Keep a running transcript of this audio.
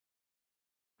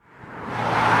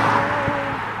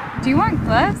Do you want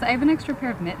gloves? I have an extra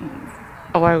pair of mittens.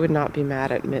 Oh, I would not be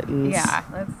mad at mittens. Yeah,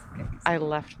 let's get I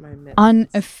left my mittens. On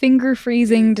a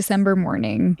finger-freezing December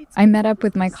morning, I met up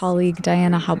with my colleague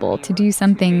Diana Hubble to do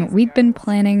something we'd been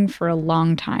planning for a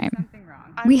long time.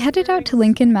 We headed out to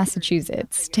Lincoln,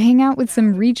 Massachusetts to hang out with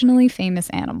some regionally famous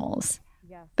animals.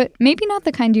 But maybe not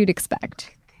the kind you'd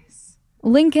expect.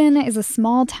 Lincoln is a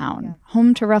small town,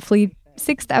 home to roughly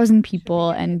 6,000 people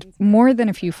and more than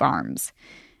a few farms.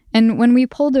 And when we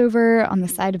pulled over on the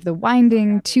side of the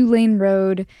winding 2-lane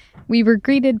road, we were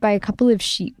greeted by a couple of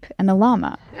sheep and a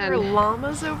llama. There are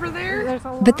llamas over there?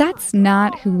 But that's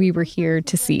not who we were here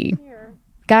to see.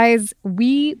 Guys,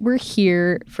 we were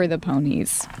here for the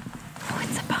ponies. Oh,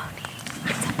 it's a pony.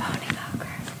 It's a pony ogre.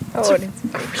 Oh, and it's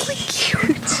really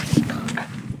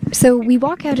cute. So we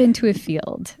walk out into a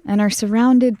field and are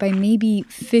surrounded by maybe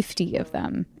 50 of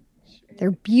them.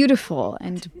 They're beautiful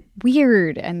and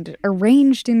weird and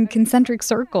arranged in concentric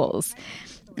circles.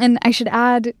 And I should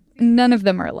add, none of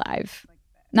them are alive.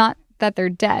 Not that they're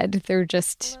dead, they're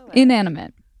just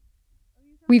inanimate.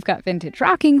 We've got vintage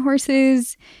rocking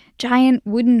horses, giant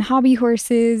wooden hobby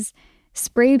horses,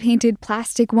 spray-painted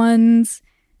plastic ones.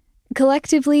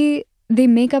 Collectively, they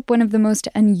make up one of the most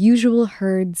unusual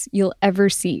herds you'll ever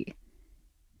see.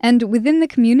 And within the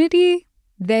community,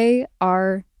 they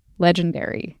are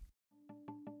legendary.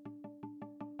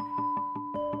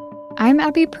 I'm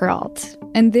Abby Peralt,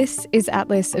 and this is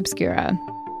Atlas Obscura,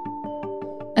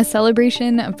 a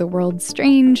celebration of the world's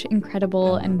strange,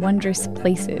 incredible, and wondrous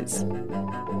places.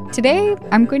 Today,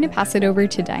 I'm going to pass it over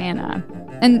to Diana,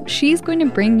 and she's going to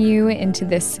bring you into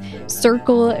this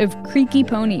circle of creaky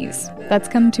ponies that's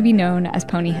come to be known as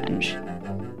Ponyhenge.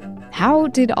 How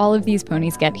did all of these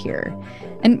ponies get here?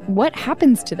 And what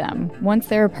happens to them once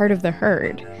they're a part of the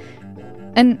herd?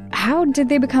 And how did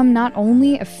they become not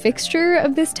only a fixture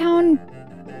of this town,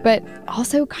 but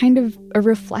also kind of a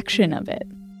reflection of it?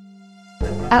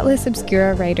 Atlas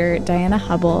Obscura writer Diana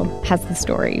Hubble has the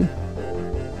story.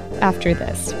 After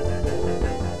this.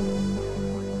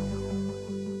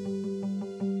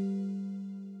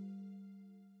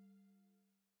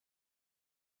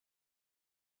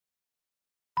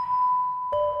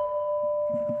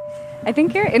 I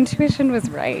think your intuition was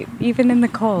right, even in the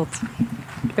cold.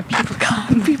 The people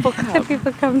come. People come. The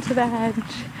people come to the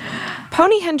henge.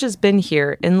 Ponyhenge has been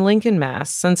here in Lincoln, Mass.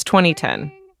 since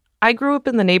 2010. I grew up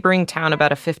in the neighboring town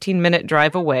about a 15-minute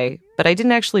drive away, but I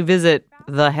didn't actually visit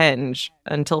the henge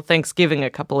until Thanksgiving a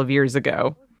couple of years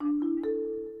ago.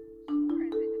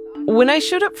 When I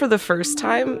showed up for the first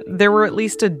time, there were at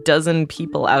least a dozen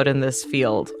people out in this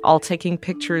field, all taking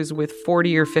pictures with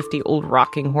 40 or 50 old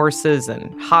rocking horses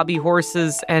and hobby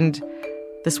horses, and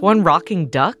this one rocking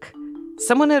duck.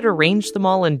 Someone had arranged them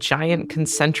all in giant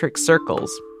concentric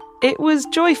circles. It was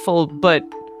joyful, but,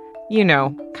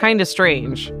 kind of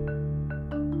strange.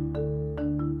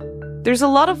 There's a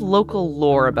lot of local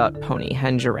lore about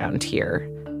Ponyhenge around here.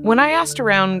 When I asked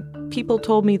around, people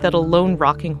told me that a lone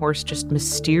rocking horse just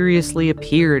mysteriously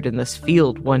appeared in this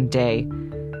field one day.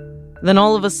 Then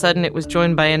all of a sudden it was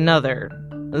joined by another,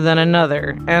 then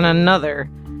another, and another.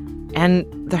 And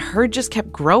the herd just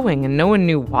kept growing and no one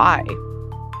knew why.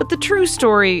 But the true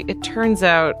story, it turns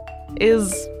out,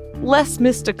 is less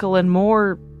mystical and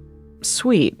more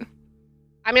sweet.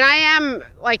 I mean, I am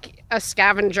like a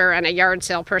scavenger and a yard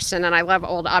sale person, and I love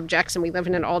old objects, and we live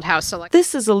in an old house. So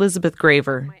This is Elizabeth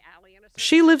Graver.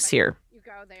 She lives here.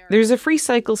 There's a free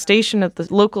cycle station at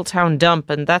the local town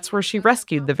dump, and that's where she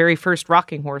rescued the very first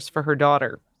rocking horse for her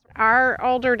daughter. Our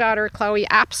older daughter, Chloe,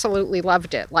 absolutely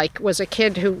loved it, was a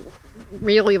kid who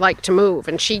really liked to move,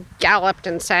 and she galloped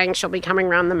and sang She'll Be Coming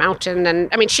Round the Mountain,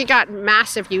 and she got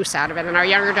massive use out of it, and our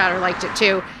younger daughter liked it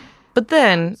too. But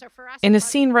then, in a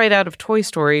scene right out of Toy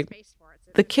Story,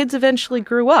 the kids eventually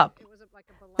grew up.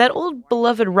 That old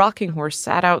beloved rocking horse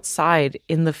sat outside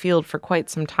in the field for quite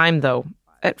some time, though,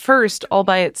 at first all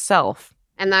by itself.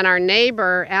 And then our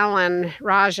neighbor, Ellen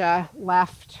Raja,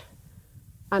 left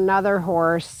another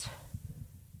horse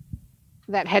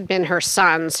that had been her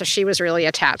son, so she was really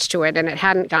attached to it, and it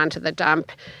hadn't gone to the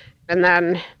dump. And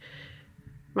then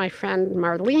my friend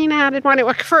Marlene added one.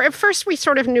 At first, we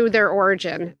sort of knew their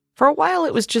origin. For a while,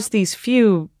 it was just these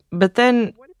few, but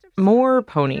then more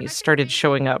ponies started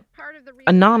showing up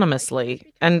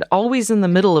anonymously and always in the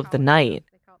middle of the night.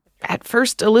 At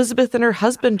first, Elizabeth and her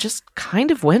husband just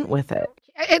kind of went with it.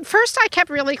 At first, I kept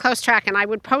really close track, and I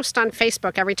would post on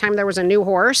Facebook every time there was a new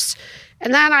horse,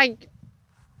 and then I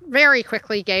very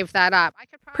quickly gave that up.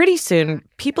 Pretty soon,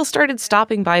 people started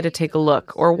stopping by to take a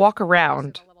look or walk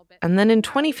around. And then in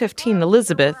 2015,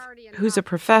 Elizabeth, who's a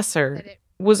professor,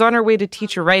 was on her way to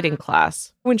teach a writing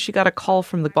class when she got a call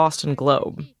from the Boston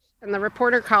Globe. And the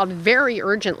reporter called very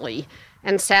urgently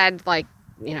and said, like,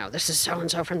 this is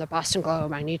so-and-so from the Boston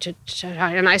Globe. I need to...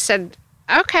 And I said,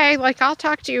 okay, I'll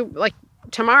talk to you,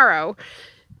 tomorrow.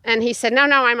 And he said, no,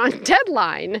 I'm on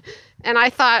deadline. And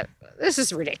I thought, this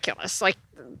is ridiculous.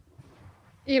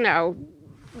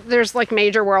 There's,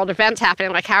 major world events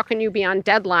happening. How can you be on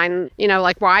deadline?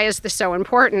 Why is this so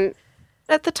important?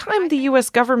 At the time, the U.S.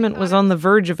 government was on the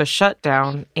verge of a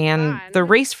shutdown, and the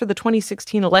race for the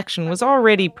 2016 election was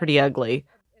already pretty ugly.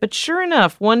 But sure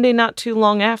enough, one day not too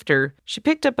long after, she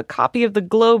picked up a copy of the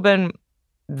Globe, and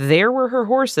there were her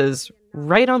horses,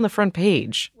 right on the front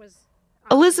page.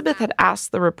 Elizabeth had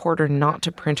asked the reporter not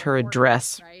to print her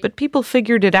address, but people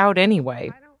figured it out anyway.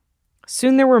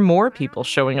 Soon there were more people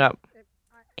showing up,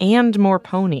 and more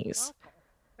ponies.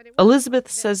 Elizabeth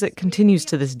says it continues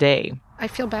to this day. I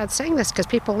feel bad saying this because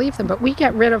people leave them, but we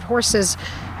get rid of horses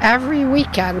every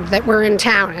weekend that we're in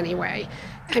town anyway.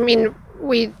 I mean,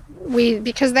 we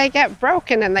because they get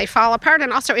broken and they fall apart,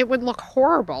 and also it would look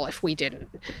horrible if we didn't.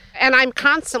 And I'm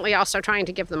constantly also trying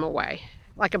to give them away.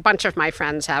 A bunch of my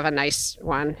friends have a nice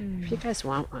one. If you guys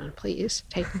want one, please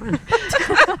take one.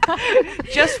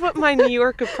 Just what my New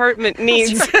York apartment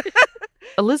needs.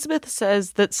 Elizabeth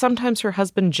says that sometimes her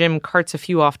husband Jim carts a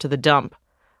few off to the dump,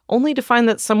 only to find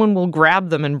that someone will grab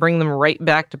them and bring them right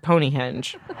back to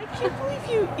Ponyhenge. I can't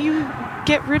believe you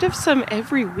get rid of some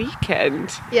every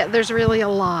weekend. Yeah, there's really a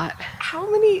lot. How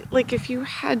many, if you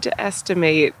had to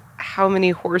estimate, how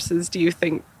many horses do you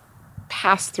think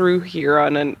pass through here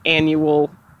on an annual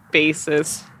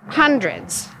basis?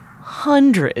 Hundreds.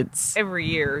 Hundreds. Every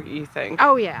year, you think?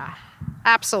 Oh, yeah.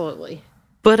 Absolutely.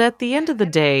 But at the end of the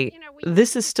day,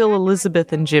 this is still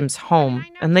Elizabeth and Jim's home,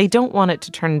 and they don't want it to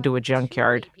turn into a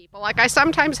junkyard. I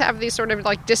sometimes have these sort of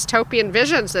dystopian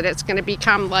visions that it's going to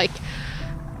become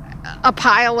a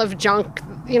pile of junk,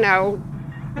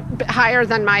 higher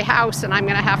than my house, and I'm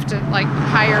going to have to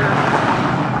hire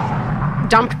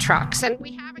dump trucks.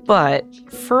 But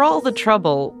for all the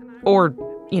trouble, or,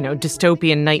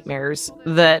 dystopian nightmares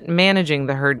that managing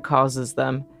the herd causes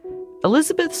them,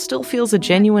 Elizabeth still feels a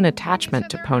genuine attachment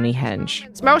to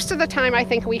Ponyhenge. Most of the time, I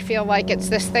think we feel like it's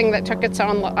this thing that took its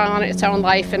own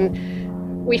life,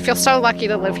 and we feel so lucky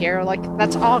to live here.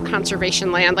 That's all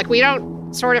conservation land. We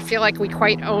don't sort of feel like we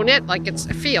quite own it. It's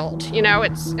a field,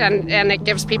 and it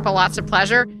gives people lots of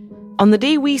pleasure. On the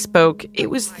day we spoke, it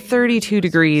was 32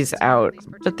 degrees out,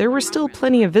 but there were still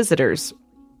plenty of visitors.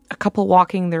 A couple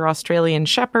walking their Australian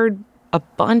shepherd, a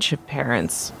bunch of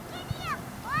parents.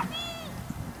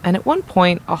 And at one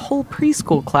point, a whole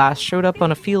preschool class showed up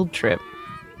on a field trip.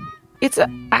 It's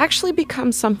actually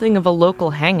become something of a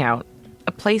local hangout,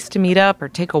 a place to meet up or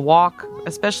take a walk,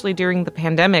 especially during the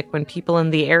pandemic when people in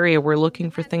the area were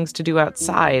looking for things to do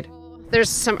outside.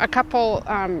 There's a couple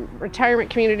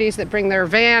retirement communities that bring their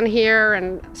van here,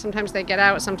 and sometimes they get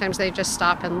out, sometimes they just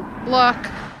stop and look.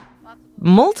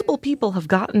 Multiple people have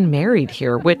gotten married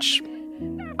here, which,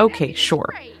 okay,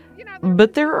 sure.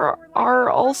 But there are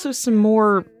also some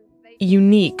more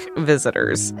unique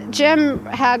visitors. Jim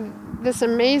had this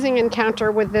amazing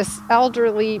encounter with this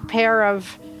elderly pair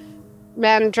of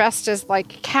men dressed as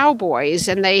cowboys,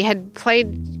 and they had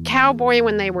played cowboy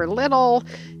when they were little,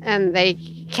 and they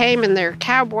came in their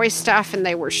cowboy stuff and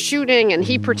they were shooting, and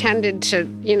he pretended to,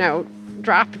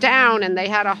 drop down, and they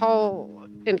had a whole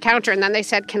encounter. And then they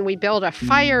said, can we build a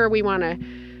fire? We want to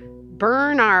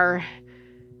burn our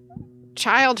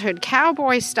childhood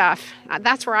cowboy stuff.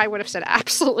 That's where I would have said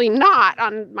absolutely not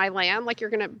on my land, you're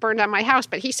going to burn down my house.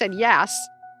 But he said yes.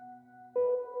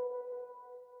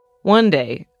 One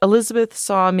day, Elizabeth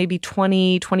saw maybe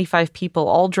 20, 25 people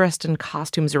all dressed in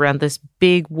costumes around this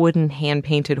big wooden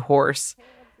hand-painted horse.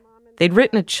 They'd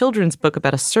written a children's book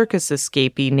about a circus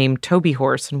escapee named Toby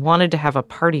Horse and wanted to have a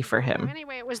party for him.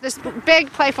 Anyway, it was this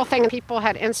big playful thing. People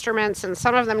had instruments, and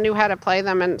some of them knew how to play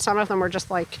them, and some of them were just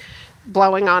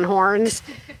blowing on horns.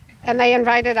 And they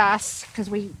invited us because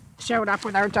we showed up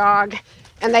with our dog,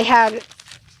 and they had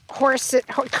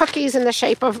cookies in the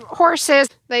shape of horses.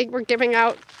 They were giving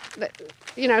out,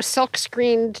 silk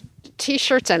screened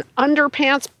T-shirts and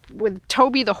underpants with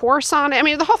Toby the horse on it. I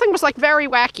mean, the whole thing was very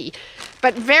wacky,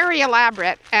 but very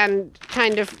elaborate and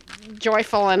kind of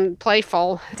joyful and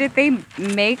playful. Did they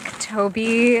make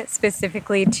Toby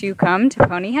specifically to come to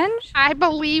Ponyhenge? I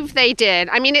believe they did.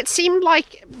 I mean, it seemed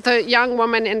like the young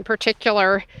woman in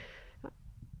particular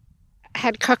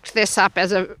had cooked this up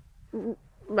as it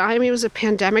was a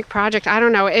pandemic project. I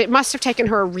don't know. It must have taken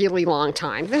her a really long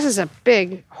time. This is a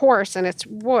big horse, and it's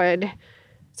wood,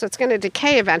 so it's going to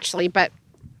decay eventually, but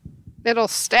it'll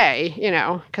stay,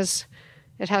 because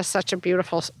it has such a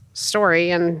beautiful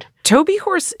story. And Toby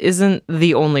Horse isn't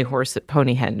the only horse at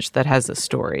Ponyhenge that has a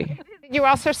story. you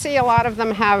also see a lot of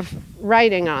them have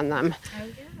writing on them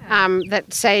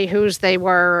that say whose they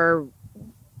were,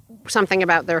 or something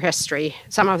about their history.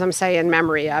 Some of them say in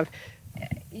memory of.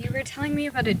 You were telling me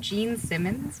about a Gene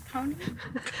Simmons pony?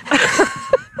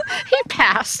 He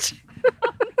passed.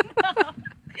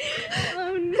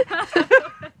 Oh, no.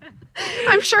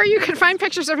 I'm sure you could find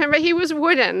pictures of him, but he was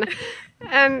wooden.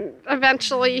 And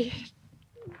eventually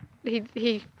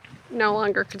he no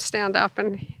longer could stand up.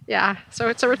 And yeah, so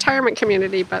it's a retirement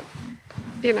community, but,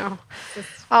 you know,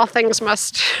 all things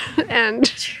must end.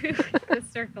 The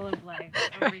circle of life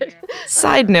over here.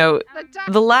 Side note,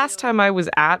 the last time I was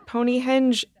at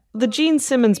Ponyhenge, the Gene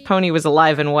Simmons pony was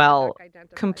alive and well,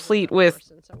 complete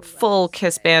with full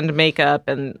Kiss Band makeup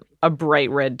and a bright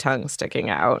red tongue sticking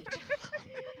out.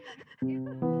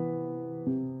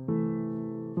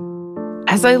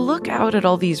 As I look out at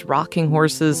all these rocking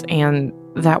horses and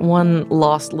that one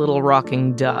lost little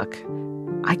rocking duck,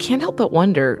 I can't help but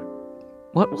wonder,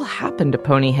 what will happen to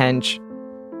Ponyhenge?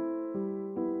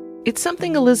 It's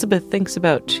something Elizabeth thinks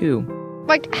about too.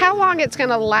 Like, how long it's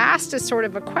going to last is sort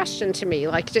of a question to me.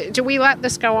 Like, do we let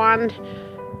this go on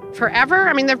forever?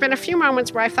 I mean, there have been a few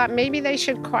moments where I thought maybe they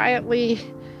should quietly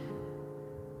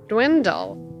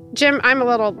dwindle. Jim, I'm a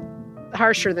little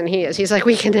harsher than he is. He's like,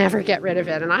 we can never get rid of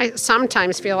it. And I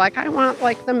sometimes feel like I want,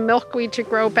 like, the milkweed to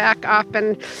grow back up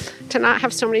and to not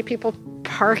have so many people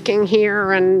parking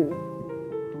here and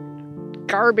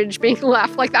garbage being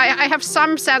left. Like, I have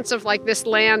some sense of, like, this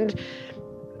land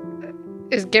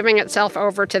is giving itself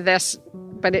over to this,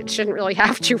 but it shouldn't really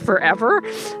have to forever.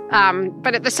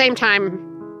 But at the same time,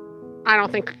 I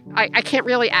don't think, I can't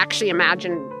really actually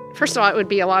imagine. First of all, it would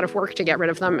be a lot of work to get rid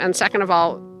of them. And second of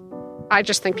all, I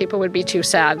just think people would be too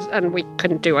sad and we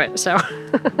couldn't do it, so.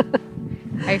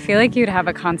 I feel like you'd have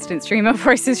a constant stream of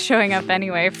horses showing up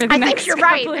anyway for the next couple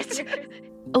couple of of years.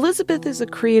 Elizabeth is a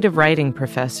creative writing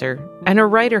professor and a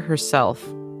writer herself.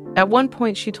 At one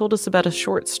point, she told us about a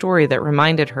short story that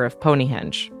reminded her of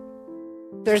Ponyhenge.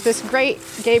 There's this great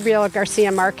Gabriel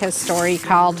Garcia Marquez story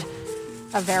called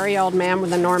A Very Old Man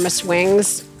with Enormous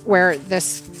Wings, where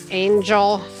this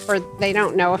angel, or they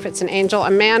don't know if it's an angel, a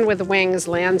man with wings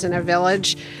lands in a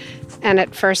village. And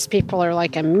at first people are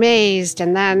like amazed,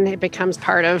 and then it becomes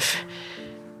part of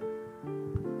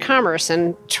commerce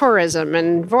and tourism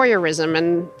and voyeurism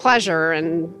and pleasure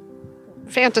and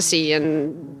fantasy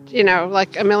and, you know,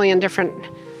 like a million different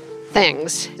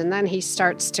things. And then he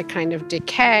starts to kind of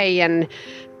decay. And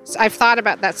I've thought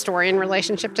about that story in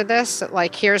relationship to this.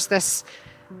 Like, here's this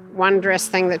wondrous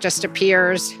thing that just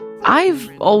appears. I've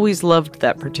always loved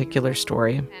that particular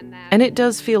story, and it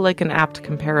does feel like an apt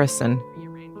comparison.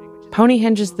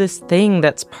 Ponyhenge is this thing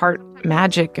that's part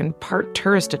magic and part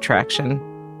tourist attraction,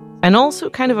 and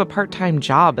also kind of a part-time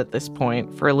job at this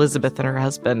point for Elizabeth and her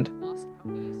husband.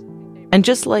 And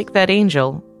just like that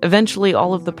angel, eventually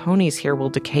all of the ponies here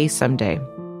will decay someday.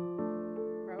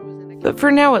 But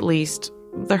for now, at least,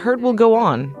 the herd will go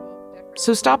on.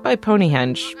 So stop by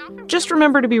Ponyhenge. Just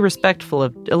remember to be respectful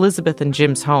of Elizabeth and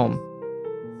Jim's home.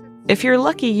 If you're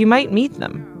lucky, you might meet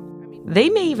them. They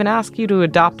may even ask you to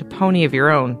adopt a pony of your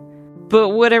own. But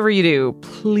whatever you do,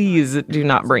 please do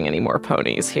not bring any more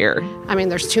ponies here. I mean,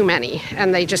 there's too many,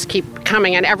 and they just keep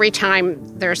coming. And every time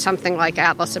there's something like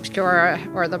Atlas Obscura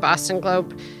or the Boston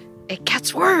Globe, it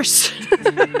gets worse.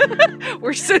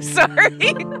 We're so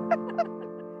sorry.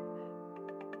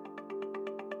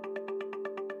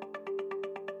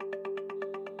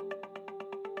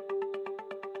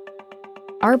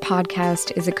 Our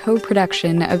podcast is a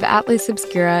co-production of Atlas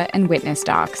Obscura and Witness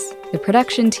Docs. The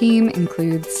production team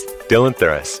includes Dylan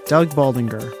Thuras, Doug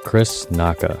Baldinger, Chris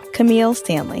Naka, Camille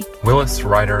Stanley, Willis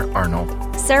Ryder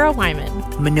Arnold, Sarah Wyman,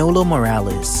 Manolo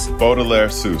Morales, Baudelaire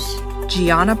Seuss,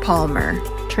 Gianna Palmer,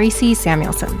 Tracy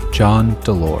Samuelson, John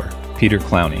Delore, Peter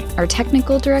Clowney. Our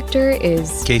technical director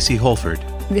is Casey Holford.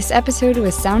 This episode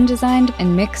was sound designed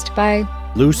and mixed by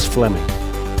Luce Fleming.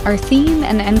 Our theme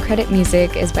and end credit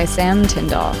music is by Sam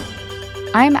Tyndall.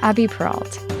 I'm Abby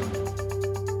Peralt.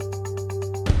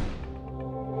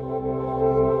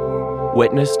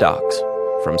 Witness Docs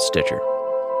from Stitcher.